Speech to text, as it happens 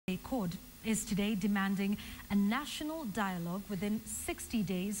CORD is today demanding a national dialogue within 60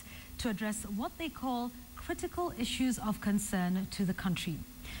 days to address what they call critical issues of concern to the country.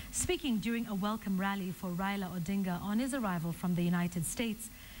 Speaking during a welcome rally for Raila Odinga on his arrival from the United States,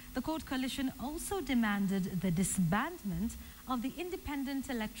 the CORD coalition also demanded the disbandment of the Independent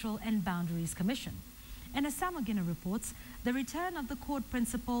Electoral and Boundaries Commission. And as Sam Ogina reports, the return of the CORD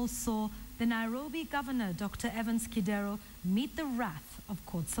principal saw the Nairobi governor, Dr. Evans Kidero, meet the wrath of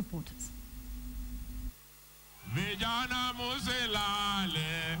CORD supporters. Vijana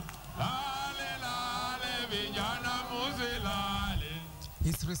musilale, lale lale, vijana musilale.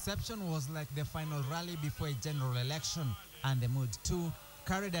 His reception was like the final rally before a general election, and the mood too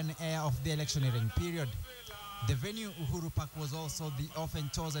carried an air of the electioneering period. The venue, Uhuru Park, was also the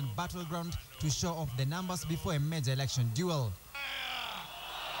often chosen battleground to show off the numbers before a major election duel.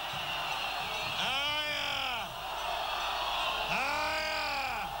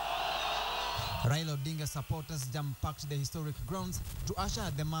 Raila Odinga supporters jam-packed the historic grounds to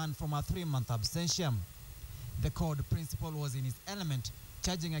usher the man from a 3-month absentia. The CORD principal was in his element,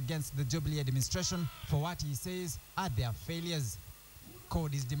 charging against the Jubilee administration for what he says are their failures.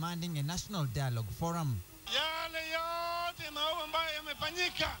 CORD is demanding a national dialogue forum. Yale yote maovu ambayo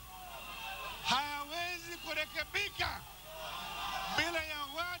yamefanyika hayawezi kurekebika bila ya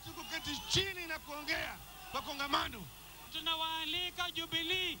watu kuketi chini na kuongea kwa kongamano. Tunawaalika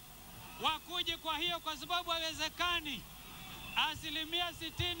Jubilee wakuje kwa hiyo, kwa sababu haiwezekani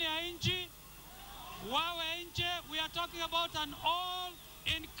 60% ya nchi wawe nje. We are talking about an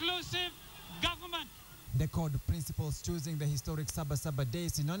all-inclusive government. The CORD principals choosing the historic Saba Saba Day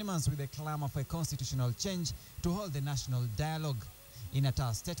synonymous with the clamor for a constitutional change to hold the national dialogue. In a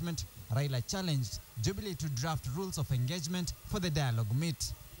tough statement, Raila challenged Jubilee to draft rules of engagement for the dialogue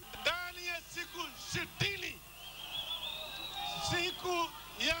meet. Ndani ya siku 60, siku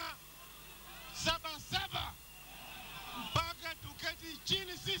ya Saba Saba, mpaka tuketi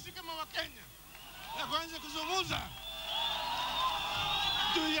chini sisi kama Wakenya na kuanza kuzungumza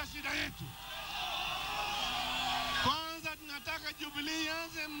juu ya shida yetu. Kwanza tunataka Jubilee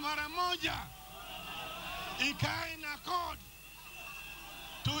ianze mara moja, ikae na CORD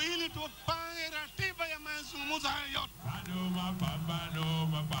tu ili tupange ratiba ya mazungumzo hayo yote.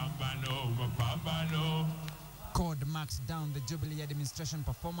 CORD marked down the Jubilee administration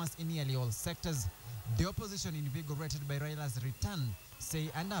performance in nearly all sectors. The opposition, invigorated by Raila's return,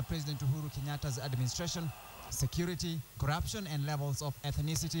 say under President Uhuru Kenyatta's administration, security, corruption and levels of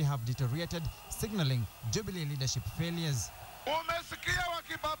ethnicity have deteriorated, signaling Jubilee leadership failures. Umesikia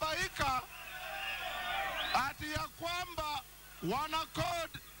wakibabaika ati ya kwamba wana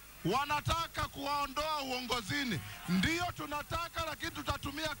CORD wanataka kuwaondoa uongozini. Ndiyo tunataka, lakini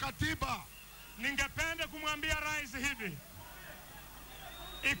tutatumia katiba. Ningependa kumwambia rais hivi: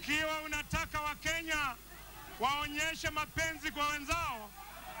 ikiwa unataka Wakenya waonyeshe mapenzi kwa wenzao,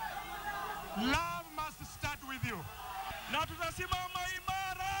 love must start with you. Na tutasimama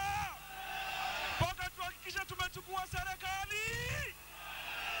imara mpaka tuhakikishe tumechukua serikali.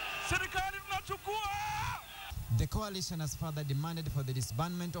 Serikali tunachukua. The coalition has further demanded for the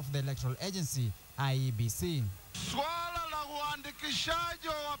disbandment of the electoral agency, IEBC. Swala la uandikishaji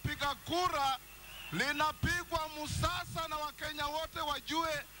wa wapiga kura linapigwa musasa na Wakenya wote wajue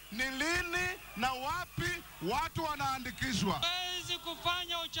ni lini na wapi watu wanaandikishwa. Hawezi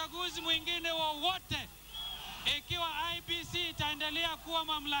kufanya uchaguzi mwingine wowote ikiwa IEBC itaendelea kuwa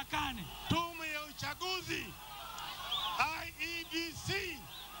mamlakani. Tume ya uchaguzi IEBC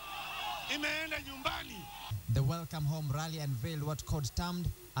imeenda nyumbani. The Welcome Home rally unveiled what CORD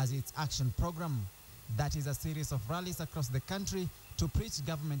termed as its action program. That is a series of rallies across the country to preach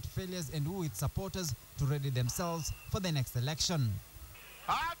government failures and woo its supporters to ready themselves for the next election.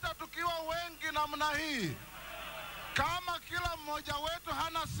 Hata tukiwa wengi namna hii, kama kila mmoja wetu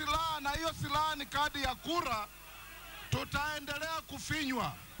hana silaha na hiyo silaha ni kadi ya kura, tutaendelea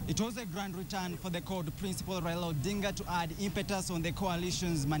kufinywa. It was a grand return for the CORD principal Raila Odinga to add impetus on the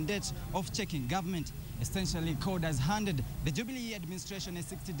coalition's mandate of checking government. Essentially, CORD has handed the Jubilee administration a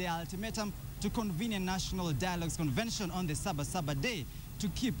 60-day ultimatum to convene a national dialogues convention on the Saba Saba Day to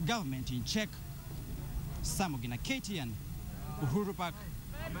keep government in check. Sam Ogina, KTN, Uhuru Park,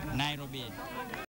 Nairobi.